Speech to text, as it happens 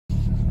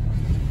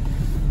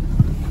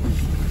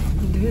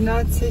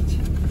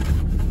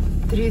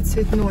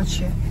12:30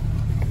 ночи.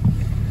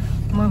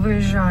 Мы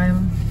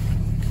выезжаем.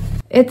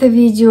 Это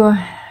видео,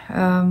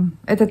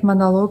 этот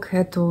монолог,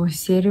 эту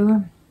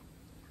серию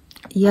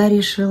я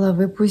решила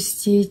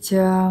выпустить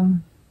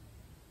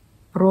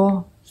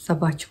про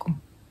собачку.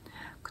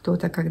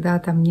 Кто-то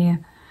когда-то меня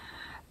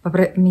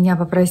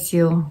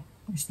попросил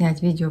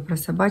снять видео про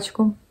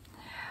собачку.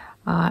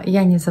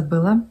 Я не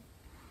забыла.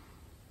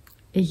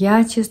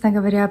 Я, честно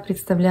говоря,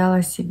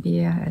 представляла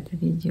себе это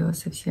видео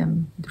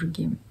совсем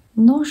другим.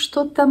 Но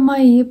что-то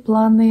мои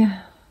планы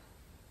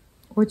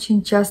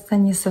очень часто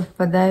не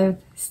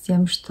совпадают с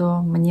тем,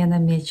 что мне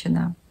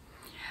намечено.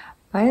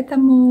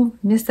 Поэтому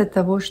вместо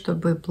того,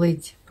 чтобы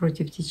плыть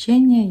против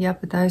течения, я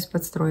пытаюсь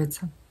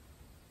подстроиться.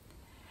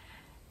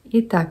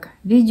 Итак,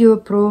 видео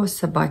про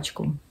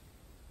собачку.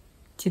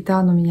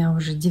 Титан у меня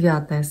уже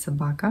 9-я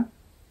собака.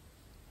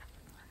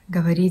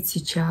 Говорить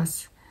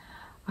сейчас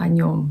о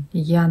нем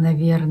я,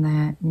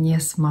 наверное, не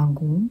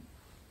смогу,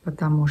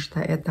 потому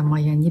что это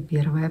моя не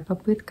первая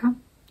попытка.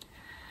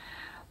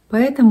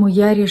 Поэтому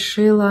я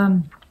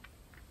решила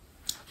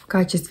в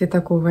качестве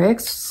такого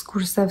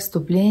экскурса,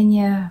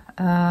 вступления,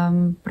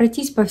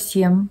 пройтись по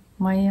всем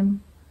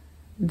моим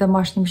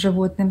домашним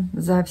животным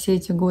за все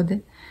эти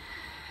годы,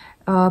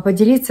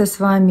 поделиться с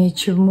вами,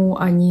 чему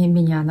они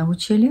меня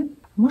научили.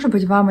 Может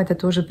быть, вам это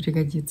тоже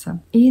пригодится.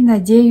 И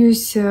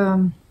надеюсь,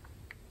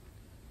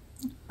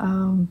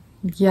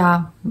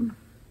 я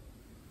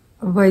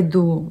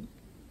войду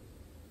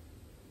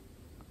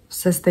в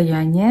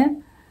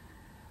состояние,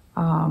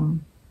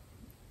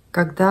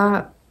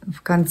 когда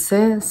в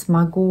конце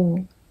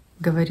смогу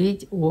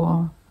говорить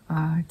о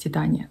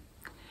Титане.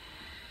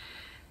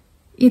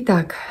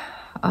 Итак,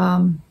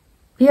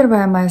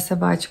 первая моя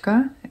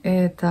собачка —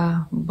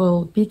 это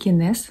был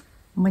пекинес.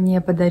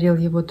 Мне подарил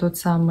его тот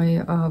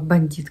самый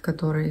бандит,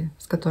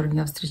 с которым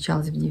я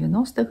встречалась в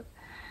 90-х.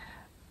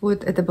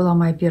 Вот это была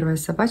моя первая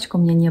собачка. У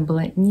меня не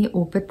было ни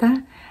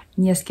опыта,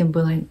 не с кем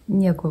было,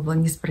 некого было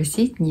не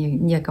спросить,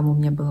 некому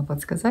мне было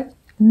подсказать.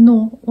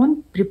 Но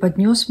он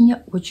преподнес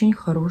мне очень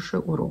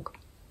хороший урок.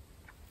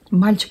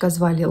 Мальчика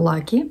звали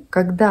Лаки.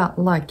 Когда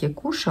Лаки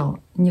кушал,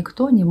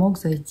 никто не мог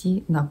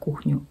зайти на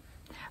кухню.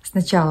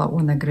 Сначала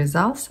он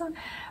огрызался,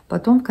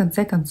 потом в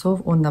конце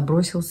концов он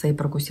набросился и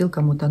прокусил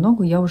кому-то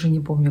ногу. Я уже не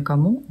помню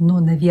кому,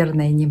 но,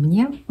 наверное, не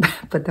мне,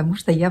 потому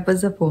что я бы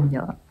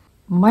запомнила.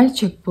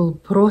 Мальчик был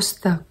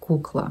просто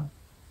кукла,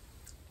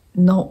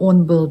 но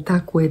он был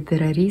такой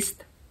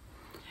террорист.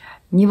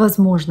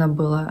 Невозможно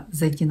было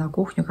зайти на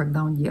кухню,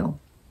 когда он ел.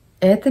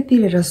 Это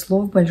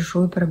переросло в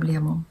большую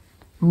проблему.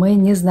 Мы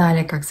не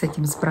знали, как с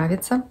этим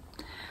справиться.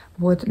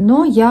 Вот.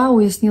 Но я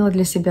уяснила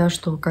для себя,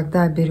 что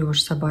когда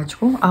берешь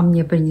собачку, а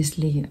мне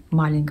принесли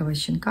маленького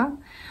щенка,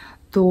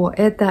 то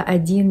это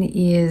один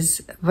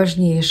из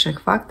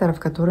важнейших факторов,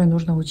 которые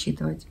нужно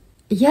учитывать.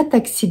 Я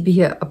так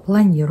себе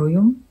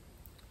планирую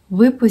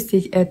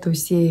выпустить эту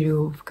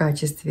серию в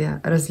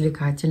качестве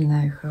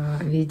развлекательных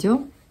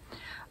видео,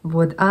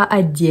 вот, а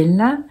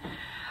отдельно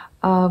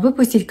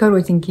выпустить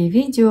коротенькие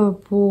видео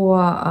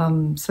по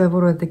своего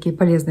рода такие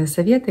полезные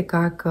советы,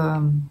 как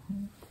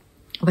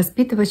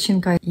воспитывать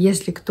щенка,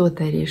 если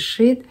кто-то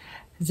решит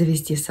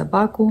завести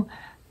собаку,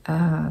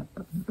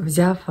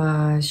 взяв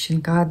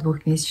щенка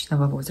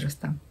 2-месячного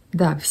возраста.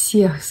 Да,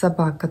 всех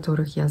собак,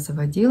 которых я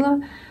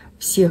заводила,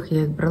 всех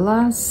я их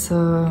брала с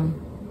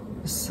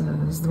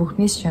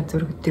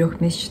 2-месячного,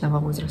 3-месячного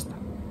возраста.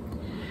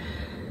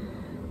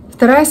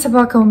 Вторая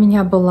собака у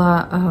меня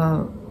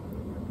была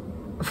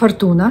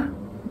Фортуна.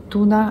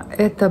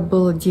 Это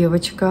была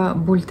девочка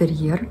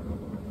бультерьер.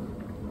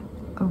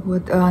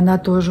 Вот, она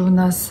тоже у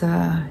нас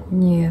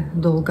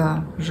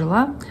недолго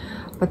жила,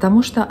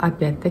 потому что,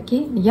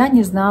 опять-таки, я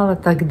не знала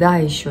тогда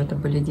еще, это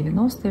были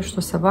 90-е,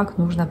 что собак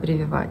нужно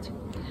прививать.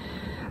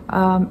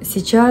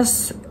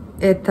 Сейчас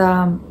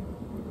это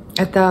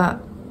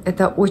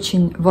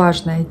очень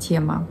важная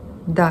тема.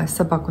 Да,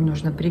 собаку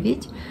нужно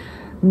привить,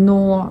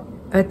 но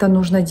это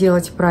нужно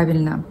делать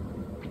правильно,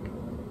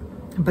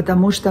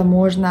 потому что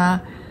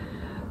можно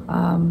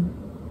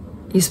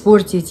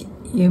испортить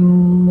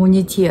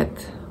иммунитет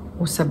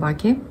у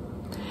собаки,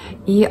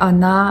 и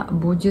она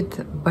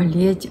будет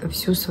болеть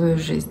всю свою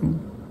жизнь.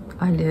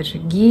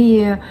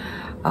 Аллергии,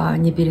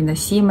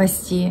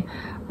 непереносимости,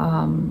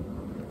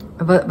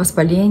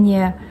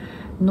 воспаление.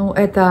 Ну,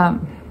 это,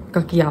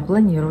 как я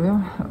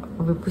планирую,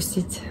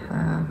 выпустить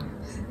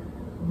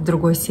в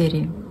другой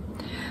серии.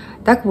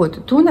 Так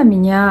вот, Туна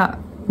меня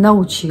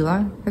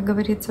научила, как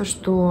говорится,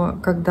 что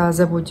когда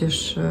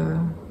заводишь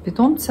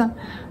питомца,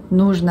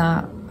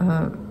 нужно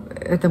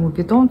этому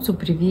питомцу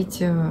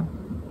привить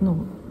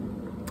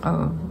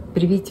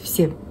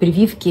все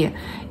прививки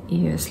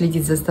и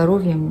следить за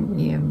здоровьем.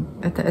 И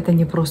это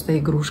не просто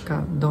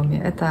игрушка в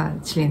доме, это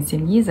член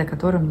семьи, за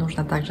которым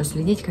нужно также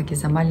следить, как и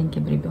за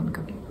маленьким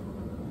ребенком.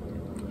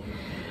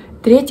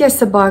 Третья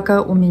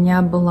собака у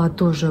меня была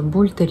тоже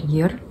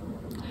бультерьер,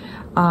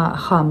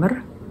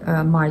 Хамер,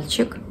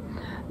 мальчик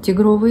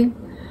тигровый.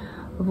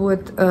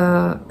 Вот,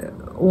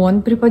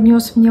 он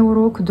преподнес мне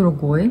урок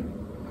другой.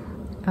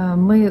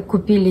 Мы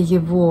купили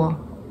его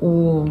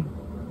у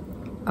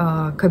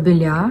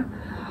кобеля,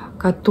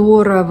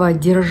 которого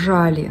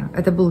держали,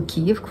 это был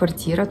Киев,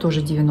 квартира,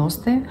 тоже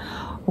 90-е,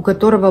 у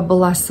которого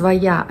была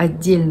своя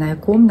отдельная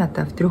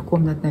комната в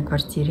трехкомнатной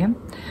квартире.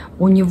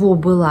 У него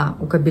была,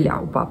 у кобеля,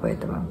 у папы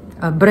этого,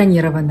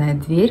 бронированная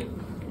дверь,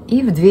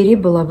 и в двери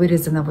была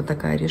вырезана вот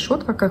такая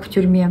решетка, как в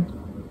тюрьме.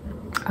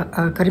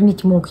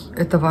 Кормить мог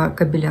этого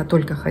кобеля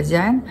только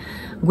хозяин,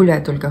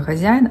 гулять только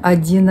хозяин.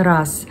 Один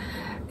раз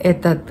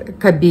этот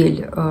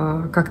кобель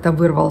как-то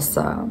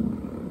вырвался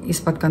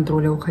из-под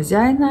контроля у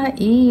хозяина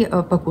и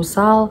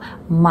покусал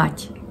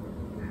мать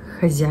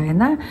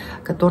хозяина,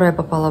 которая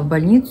попала в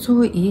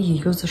больницу, и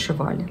ее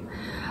зашивали.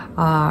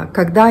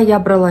 Когда я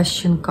брала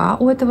щенка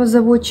у этого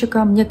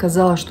заводчика, мне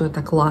казалось, что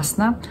это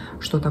классно,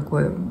 что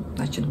такое,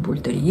 значит,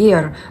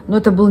 бультерьер. Но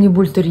это был не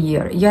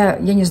бультерьер. Я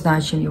не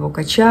знаю, чем его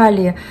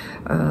качали,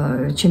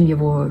 чем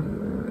его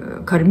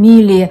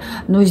кормили,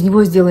 но из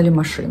него сделали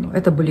машину.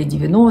 Это были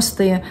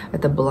 90-е,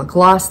 это было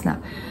классно.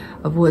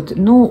 Вот.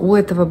 Ну, у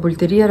этого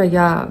бультерьера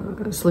я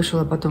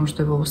слышала потом,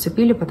 что его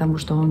усыпили, потому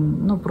что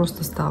он, ну,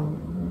 просто стал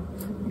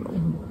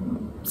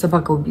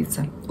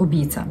собака-убийца.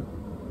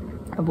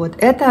 Вот.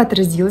 Это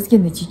отразилось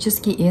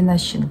генетически и на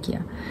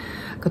щенке,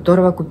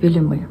 которого купили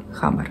мы,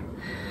 Хамер.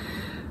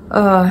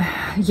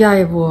 Я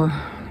его,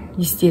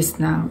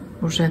 естественно,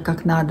 уже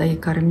как надо и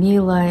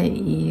кормила,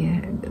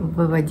 и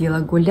выводила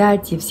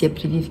гулять, и все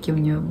прививки у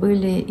нее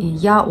были. И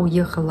я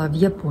уехала в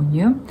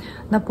Японию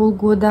на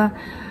полгода.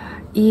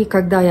 И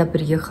когда я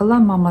приехала,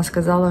 мама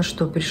сказала,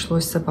 что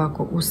пришлось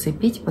собаку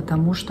усыпить,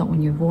 потому что у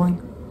него,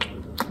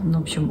 ну,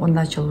 в общем, он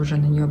начал уже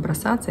на нее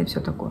бросаться и все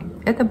такое.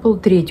 Это был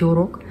третий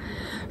урок,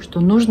 что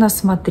нужно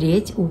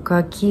смотреть, у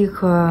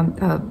каких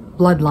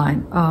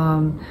bloodline,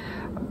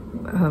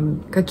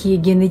 какие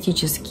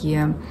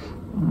генетические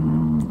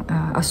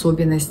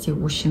особенности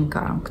у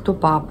щенка, кто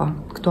папа,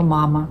 кто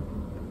мама.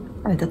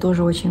 Это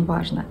тоже очень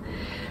важно.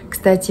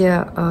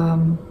 Кстати,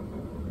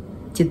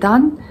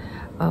 Титан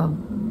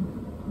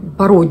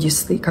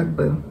породистый, как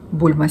бы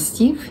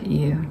буль-мастиф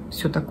и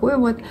все такое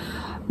вот.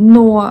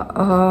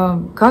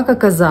 Но, как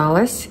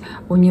оказалось,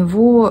 у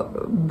него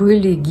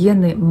были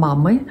гены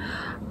мамы.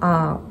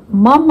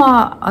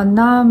 Мама,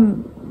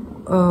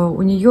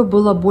 у нее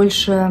было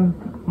больше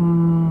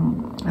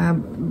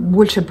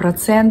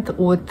процент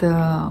от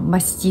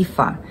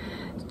мастифа,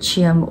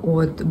 чем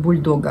от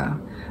бульдога.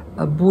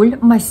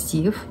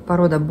 Буль-мастиф,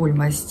 порода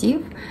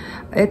буль-мастиф,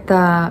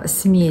 это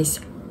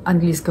смесь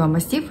английского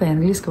мастифа и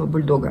английского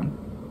бульдога.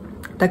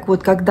 Так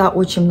вот, когда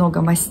очень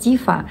много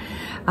мастифа,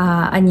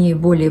 они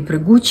более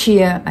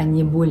прыгучие,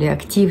 они более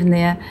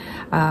активные.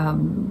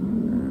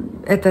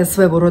 Это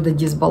своего рода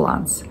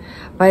дисбаланс.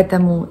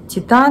 Поэтому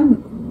Титан,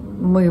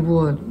 мы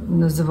его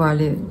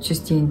называли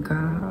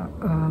частенько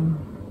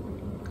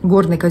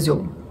горный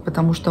козел,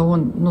 потому что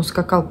он, ну,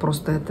 скакал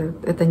просто,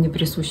 это не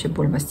присуще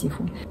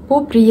буль-мастифу.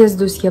 По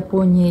приезду с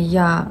Японии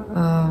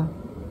я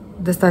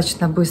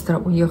достаточно быстро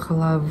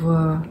уехала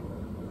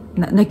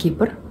на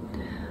Кипр.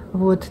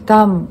 Вот,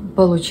 там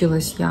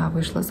получилось, я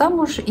вышла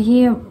замуж,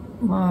 и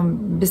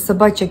без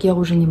собачек я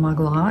уже не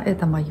могла,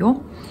 это мое.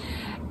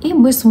 И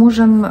мы с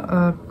мужем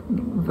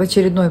в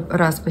очередной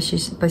раз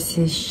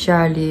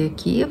посещали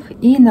Киев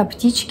и на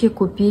птичке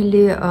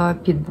купили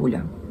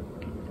питбуля.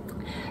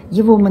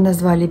 Его мы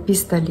назвали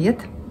Пистолет.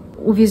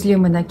 Увезли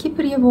мы на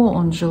Кипр его,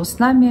 он жил с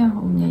нами,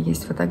 у меня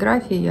есть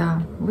фотографии,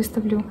 я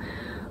выставлю.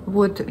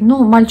 Вот.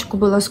 Ну, мальчику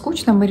было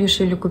скучно, мы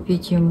решили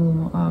купить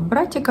ему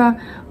братика.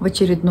 В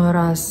очередной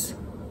раз,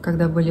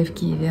 когда были в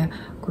Киеве,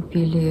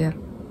 купили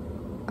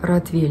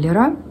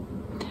ротвейлера.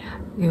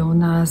 И у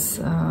нас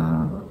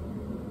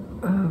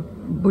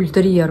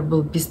бультерьер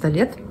был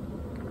Пистолет.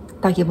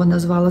 Так его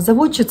назвала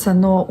заводчица,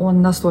 но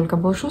он настолько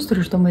был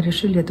шустрый, что мы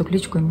решили эту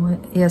кличку ему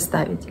и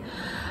оставить.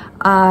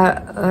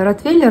 А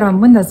ротвейлера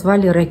мы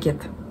назвали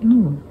Рэкет.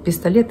 Ну,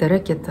 Пистолет и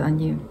Рэкет,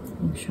 они,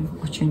 в общем,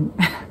 очень...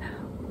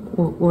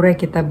 У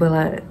Рэкета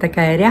была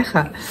такая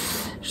ряха,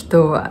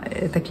 что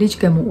эта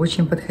кличка ему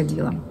очень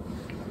подходила.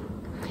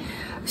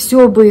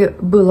 Все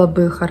было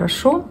бы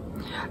хорошо,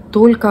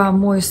 только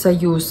мой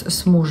союз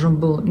с мужем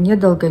был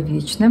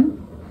недолговечным.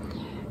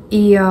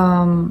 И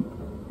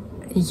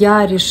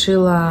я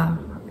решила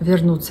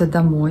вернуться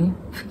домой,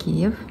 в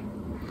Киев.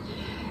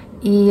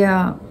 И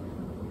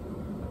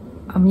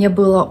мне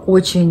было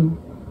очень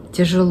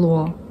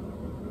тяжело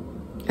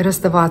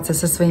расставаться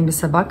со своими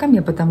собаками,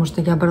 потому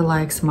что я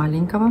брала их с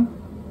маленького.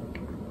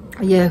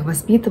 Я их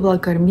воспитывала,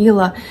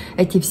 кормила.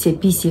 Эти все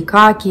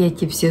писи-каки,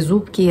 эти все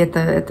зубки,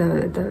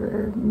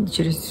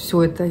 через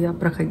все это я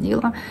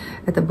проходила.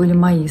 Это были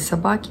мои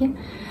собаки.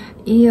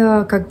 И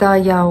когда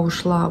я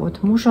ушла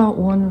от мужа,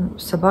 он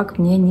собак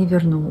мне не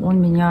вернул. Он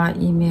меня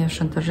ими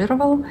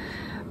шантажировал.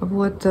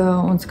 Вот,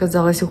 он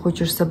сказал, если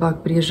хочешь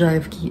собак,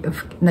 приезжай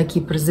на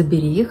Кипр,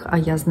 забери их. А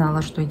я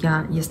знала, что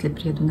если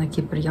приеду на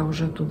Кипр, я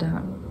уже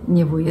туда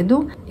не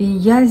выеду. И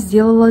я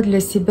сделала для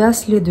себя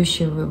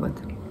следующий вывод,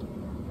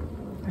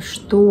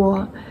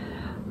 что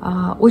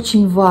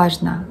очень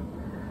важно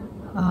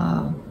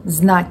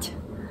знать,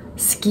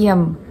 с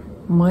кем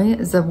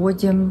мы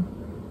заводим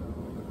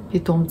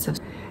питомцев.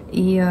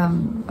 И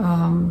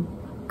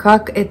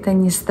как это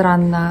ни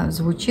странно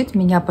звучит,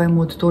 меня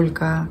поймут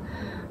только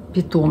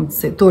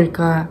питомцы,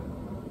 только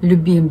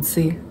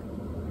любимцы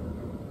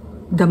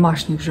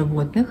домашних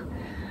животных,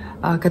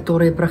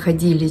 которые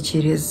проходили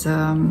через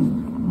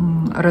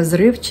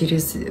разрыв,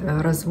 через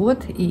развод.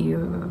 И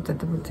вот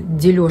эта вот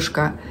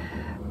дележка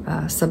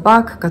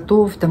собак,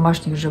 котов,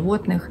 домашних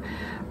животных,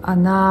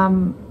 она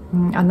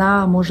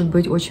может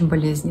быть очень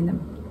болезненным.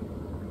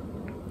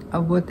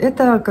 Вот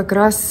это как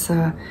раз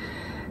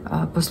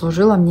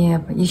послужило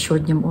мне еще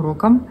одним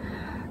уроком,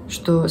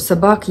 что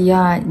собак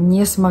я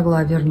не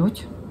смогла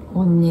вернуть,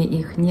 он мне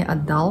их не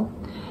отдал,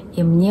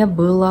 и мне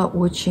было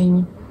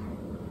очень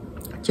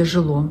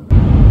тяжело.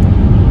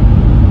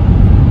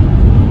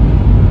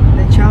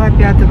 Начало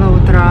 5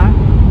 утра,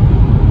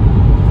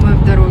 мы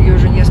в дороге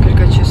уже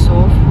несколько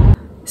часов.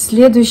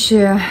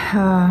 Следующее,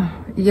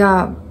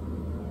 я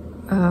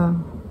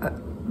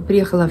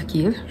приехала в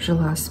Киев,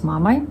 жила с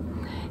мамой,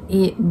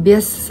 и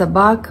без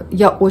собак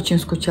я очень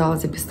скучала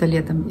за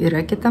Пистолетом и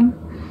Рэкетом.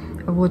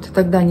 Вот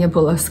тогда не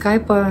было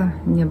скайпа,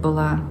 не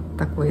было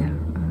такой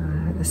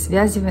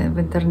связи в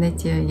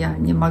интернете, я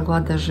не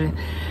могла даже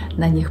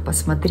на них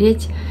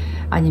посмотреть.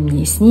 Они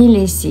мне и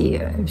снились, и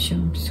в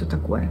общем все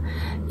такое.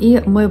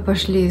 И мы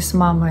пошли с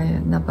мамой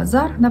на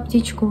базар, на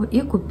птичку, и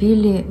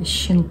купили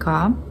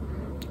щенка.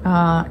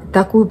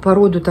 Такую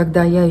породу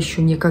тогда я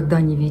еще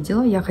никогда не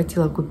видела. Я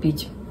хотела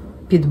купить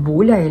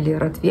питбуля или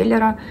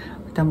ротвейлера,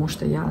 потому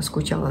что я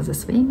скучала за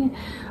своими.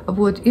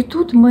 Вот. И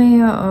тут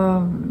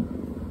мы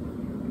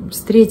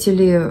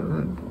встретили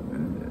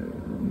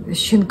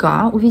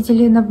щенка,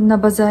 увидели на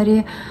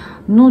базаре.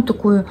 Ну,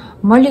 такой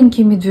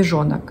маленький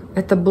медвежонок.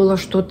 Это было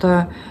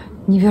что-то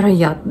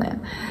невероятное.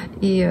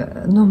 И,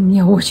 ну,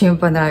 мне очень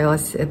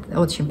понравился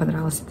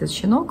этот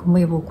щенок.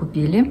 Мы его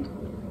купили.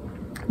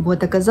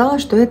 Вот,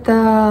 оказалось, что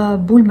это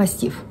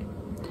буль-мастиф.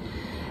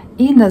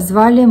 И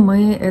назвали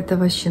мы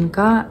этого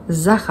щенка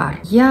Захар.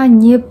 Я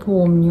не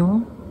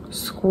помню,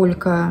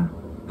 сколько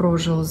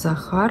прожил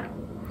Захар.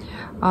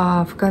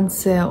 А в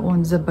конце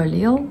он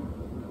заболел.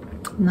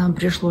 Нам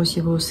пришлось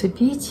его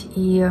усыпить.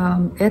 И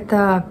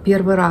это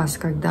первый раз,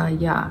 когда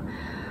я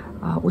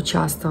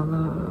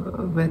участвовала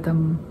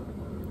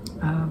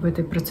в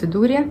этой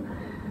процедуре.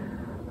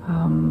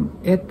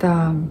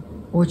 Это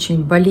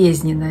очень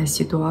болезненная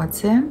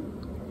ситуация.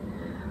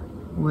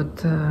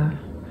 Вот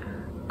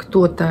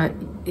кто-то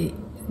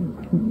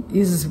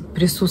из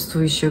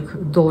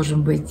присутствующих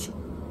должен быть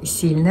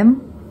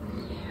сильным.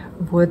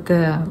 Вот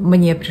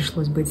мне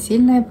пришлось быть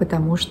сильной,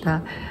 потому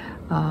что,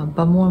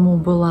 по-моему,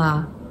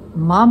 была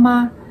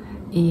мама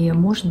и,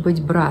 может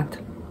быть, брат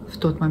в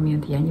тот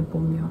момент, я не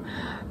помню.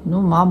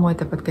 Но маму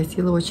это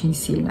подкосило очень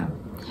сильно.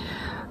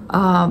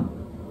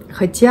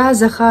 Хотя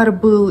Захар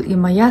был и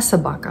моя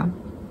собака,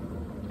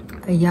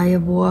 я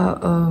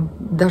его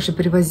даже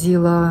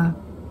привозила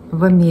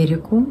в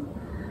Америку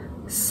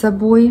с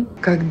собой.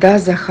 Когда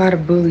Захар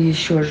был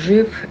еще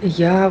жив,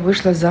 я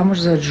вышла замуж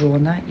за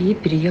Джона и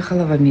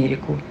переехала в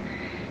Америку.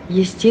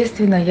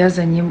 Естественно, я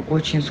за ним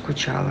очень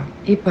скучала.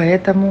 И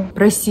поэтому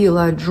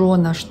просила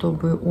Джона,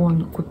 чтобы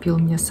он купил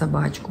мне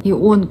собачку. И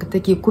он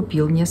таки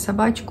купил мне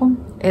собачку.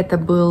 Это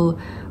был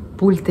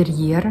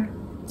бультерьер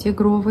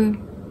тигровый.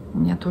 У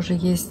меня тоже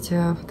есть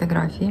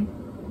фотографии.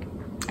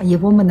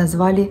 Его мы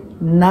назвали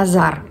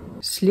Назар.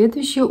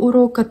 Следующий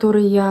урок,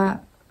 который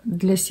я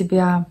для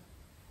себя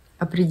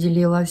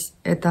определилась,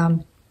 это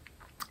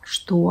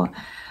что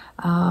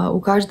у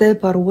каждой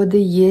породы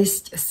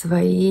есть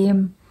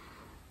свой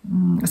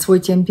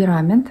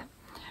темперамент,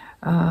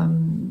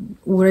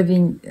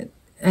 уровень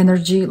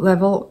energy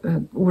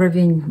level,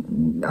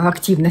 уровень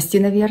активности,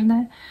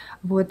 наверное.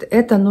 Вот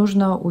это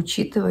нужно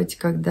учитывать,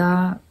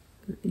 когда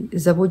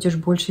заводишь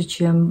больше,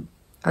 чем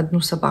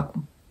одну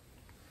собаку.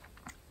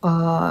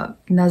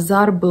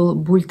 Назар был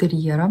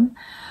бультерьером,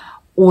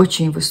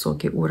 очень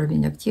высокий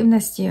уровень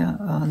активности.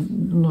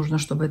 Нужно,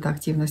 чтобы эта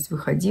активность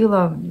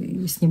выходила,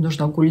 с ним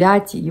нужно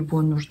гулять,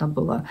 его нужно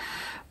было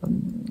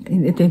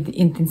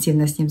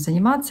интенсивно с ним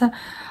заниматься.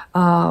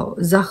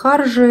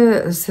 Захар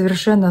же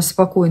совершенно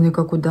спокойный,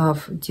 как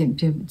удав,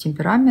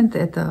 темперамент.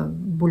 Это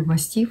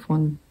буль-мастиф,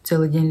 он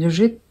целый день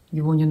лежит,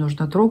 его не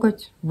нужно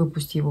трогать,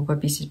 выпусти его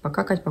пописать,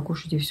 покакать,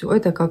 покушать и все.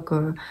 Это как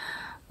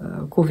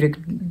коврик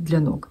для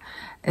ног.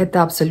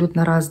 Это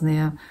абсолютно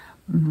разные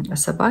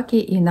собаки,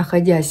 и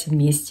находясь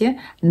вместе,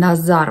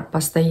 Назар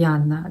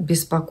постоянно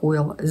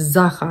беспокоил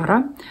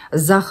Захара.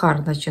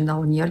 Захар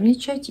начинал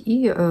нервничать,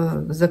 и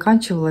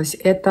заканчивалось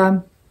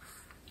это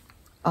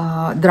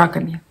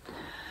драками.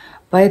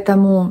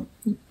 Поэтому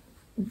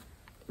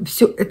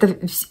все это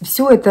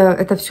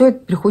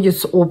приходит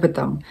с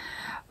опытом.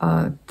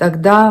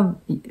 Тогда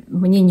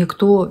меня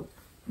никто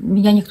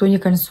не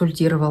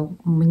консультировал,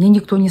 мне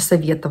никто не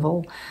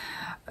советовал.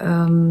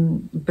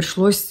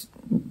 Пришлось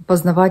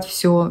познавать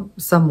все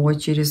самой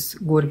через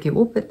горький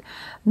опыт.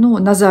 Ну,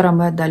 Назара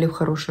мы отдали в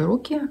хорошие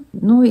руки.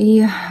 Ну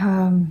и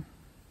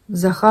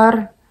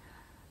Захар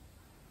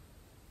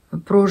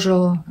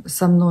прожил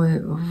со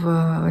мной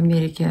в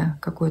Америке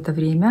какое-то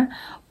время.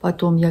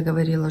 Потом я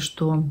говорила,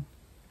 что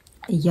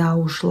я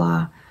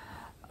ушла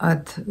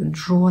от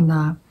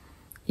Джона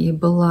и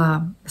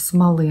была с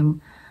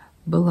малым,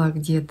 была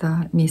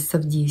где-то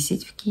месяцев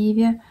 10 в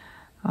Киеве.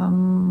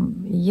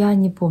 Я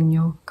не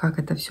помню, как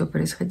это все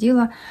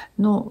происходило,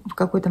 но в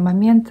какой-то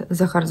момент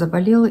Захар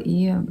заболел,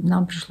 и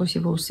нам пришлось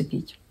его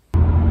усыпить.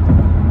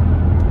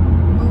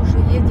 Мы уже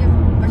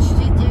едем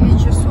почти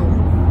 9 часов.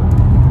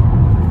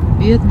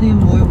 Бедный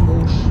мой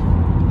муж.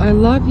 I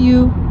love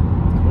you.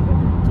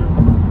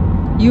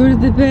 You're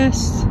the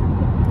best.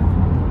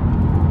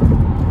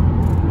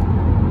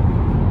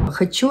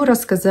 Хочу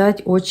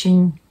рассказать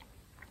очень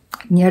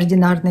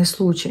неординарный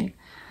случай.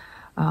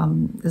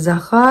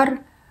 Захар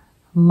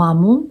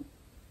маму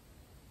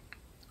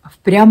в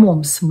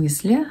прямом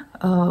смысле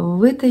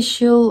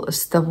вытащил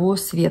с того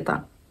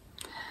света.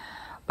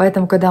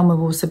 Поэтому, когда мы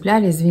его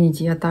усыпляли,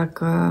 извините, я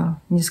так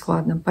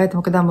нескладно,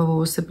 поэтому, когда мы его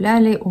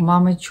усыпляли, у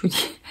мамы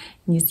чуть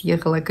не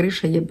съехала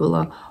крыша, ей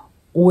было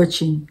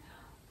очень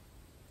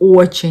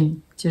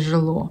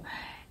тяжело.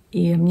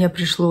 И мне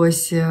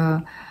пришлось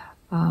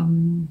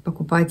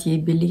покупать ей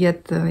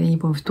билет, я не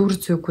помню, в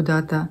Турцию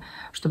куда-то,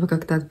 чтобы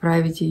как-то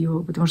отправить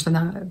ее, потому что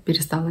она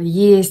перестала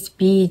есть,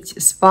 пить,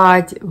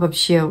 спать.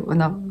 Вообще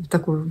она в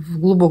такую в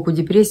глубокую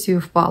депрессию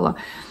впала.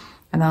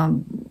 Она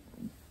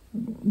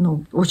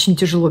очень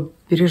тяжело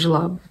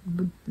пережила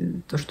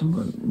то,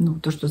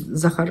 что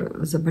Захар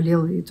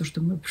заболел, и то,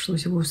 что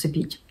пришлось его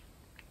усыпить.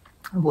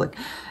 Вот.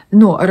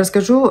 Но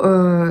расскажу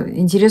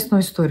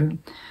интересную историю.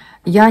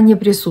 Я не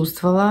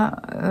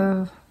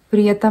присутствовала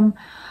при этом,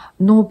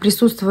 но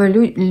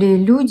присутствовали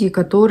люди,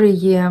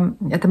 которые,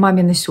 это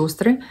мамины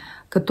сестры,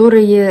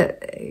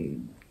 которые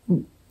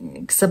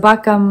к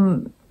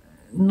собакам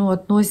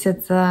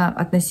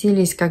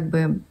относились как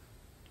бы,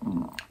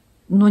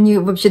 они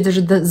вообще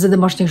даже за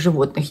домашних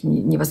животных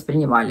не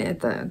воспринимали.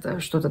 Это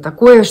что-то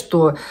такое,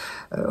 что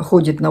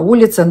ходит на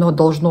улице, но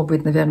должно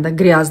быть, наверное,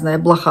 грязное,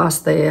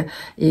 блохастое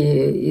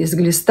и с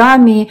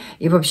глистами.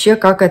 И вообще,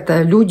 как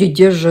это люди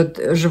держат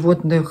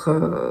животных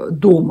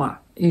дома.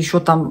 И еще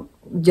там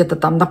где-то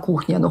там на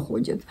кухне оно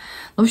ходит.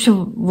 В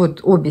общем, вот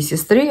обе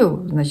сестры,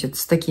 значит,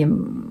 с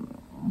таким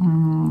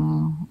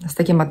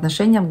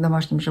отношением к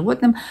домашним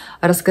животным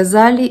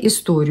рассказали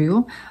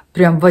историю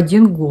прям в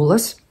один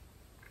голос,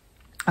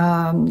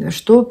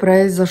 что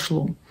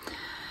произошло.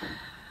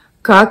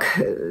 Как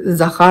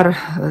Захар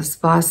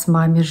спас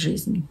маме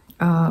жизнь.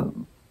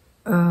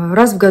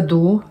 Раз в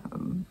году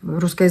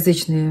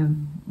русскоязычные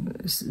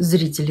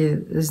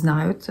зрители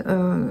знают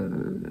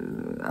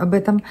об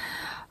этом.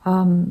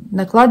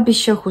 На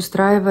кладбищах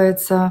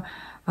устраивается,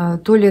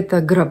 то ли это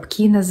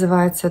гробки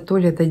называется, то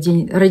ли это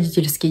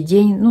родительский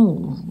день,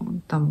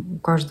 там у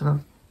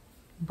каждого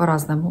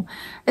по-разному.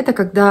 Это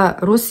когда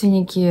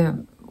родственники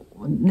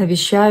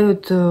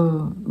навещают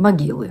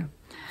могилы.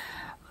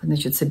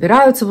 Значит,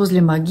 собираются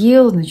возле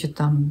могил, значит,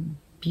 там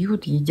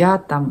пьют,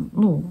 едят, там,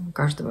 у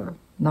каждого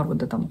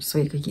народа там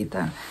свои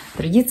какие-то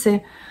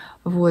традиции.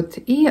 Вот.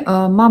 И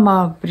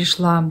мама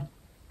пришла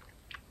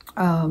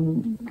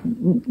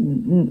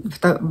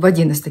в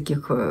один из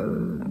таких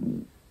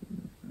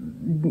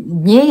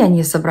дней,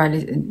 они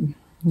собрали,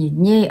 не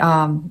дней,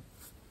 а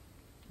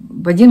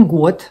в один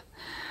год,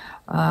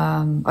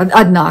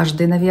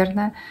 однажды,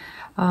 наверное,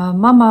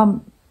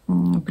 мама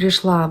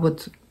пришла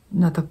вот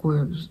на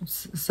такое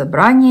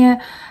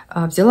собрание,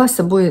 взяла с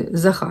собой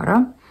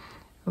Захара,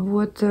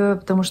 вот,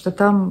 потому что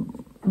там,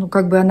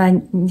 как бы она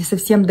не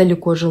совсем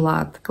далеко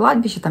жила от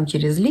кладбища, там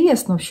через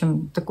лес, в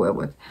общем, такое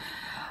вот.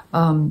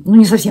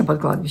 Не совсем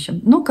под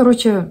кладбищем.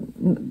 Короче,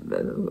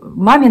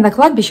 маме на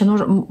кладбище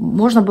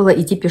можно было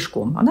идти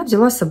пешком. Она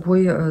взяла с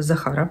собой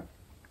Захара.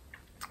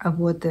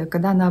 Вот.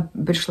 Когда она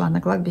пришла на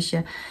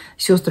кладбище,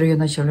 сестры ее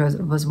начали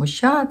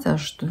возмущаться,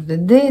 что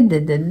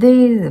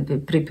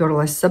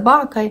приперлась с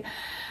собакой.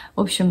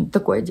 В общем,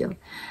 такое дело.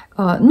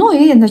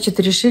 И, значит,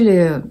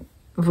 решили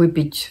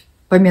выпить,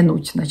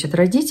 помянуть, значит,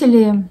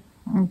 родителей,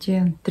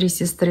 эти три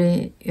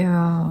сестры.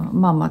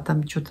 Мама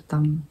там что-то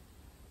там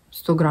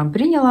 100 грамм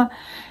приняла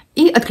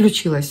и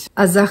отключилась.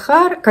 А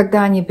Захар,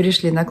 когда они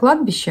пришли на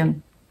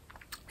кладбище,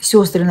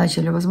 сестры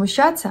начали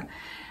возмущаться.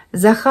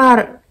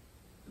 Захар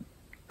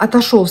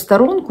отошел в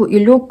сторонку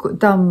и лег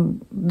там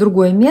в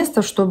другое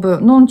место, чтобы...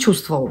 он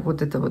чувствовал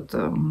вот это вот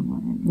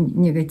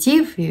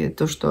негатив и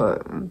то,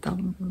 что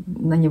там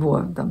на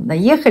него там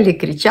наехали,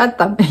 кричат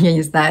там, я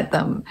не знаю,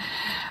 там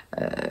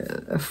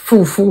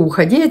фу-фу,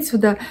 уходи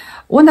отсюда.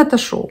 Он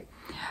отошел.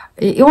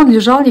 И он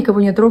лежал,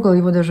 никого не трогал,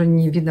 его даже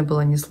не видно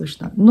было, не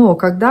слышно. Но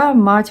когда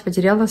мать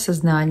потеряла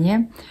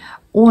сознание,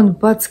 он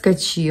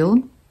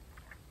подскочил,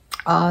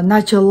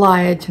 начал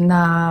лаять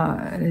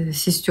на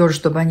сестер,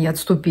 чтобы они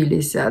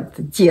отступились от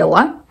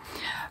тела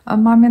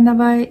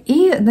маминого,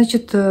 и,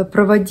 значит,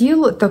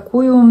 проводил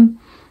такую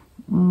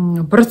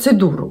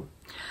процедуру.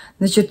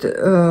 Значит,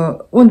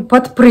 он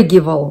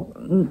подпрыгивал,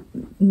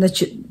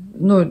 значит,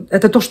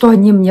 это то, что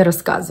они мне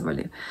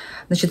рассказывали.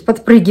 Значит,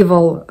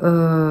 подпрыгивал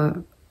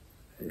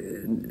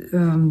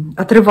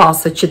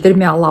отрывался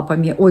 4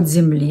 лапами от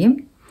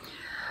земли,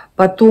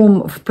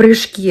 потом в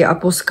прыжке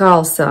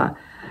опускался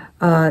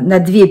на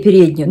 2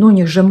 передние, ну у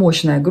них же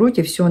мощная грудь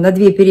и все, на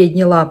 2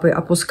 передние лапы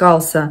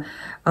опускался,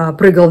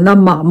 прыгал на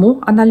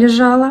маму, она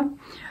лежала,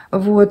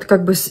 вот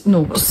как бы,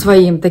 ну,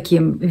 своим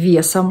таким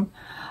весом,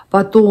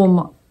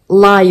 потом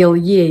лаял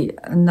ей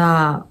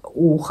на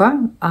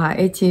ухо, а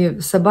эти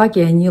собаки,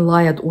 они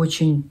лают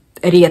очень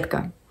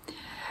редко,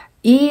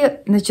 и,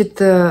 значит,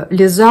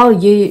 лизал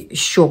ей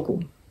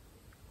щеку.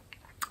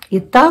 И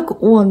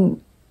так он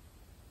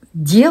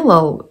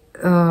делал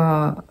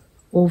over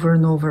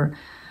and over,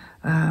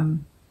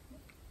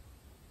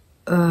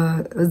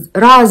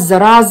 раз за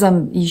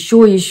разом,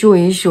 еще,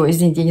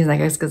 извините, я не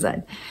знаю, как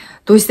сказать.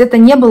 То есть это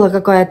не было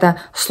какая-то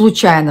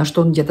случайно,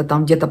 что он где-то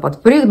там, где-то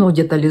подпрыгнул,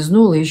 где-то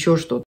лизнул и еще что-то.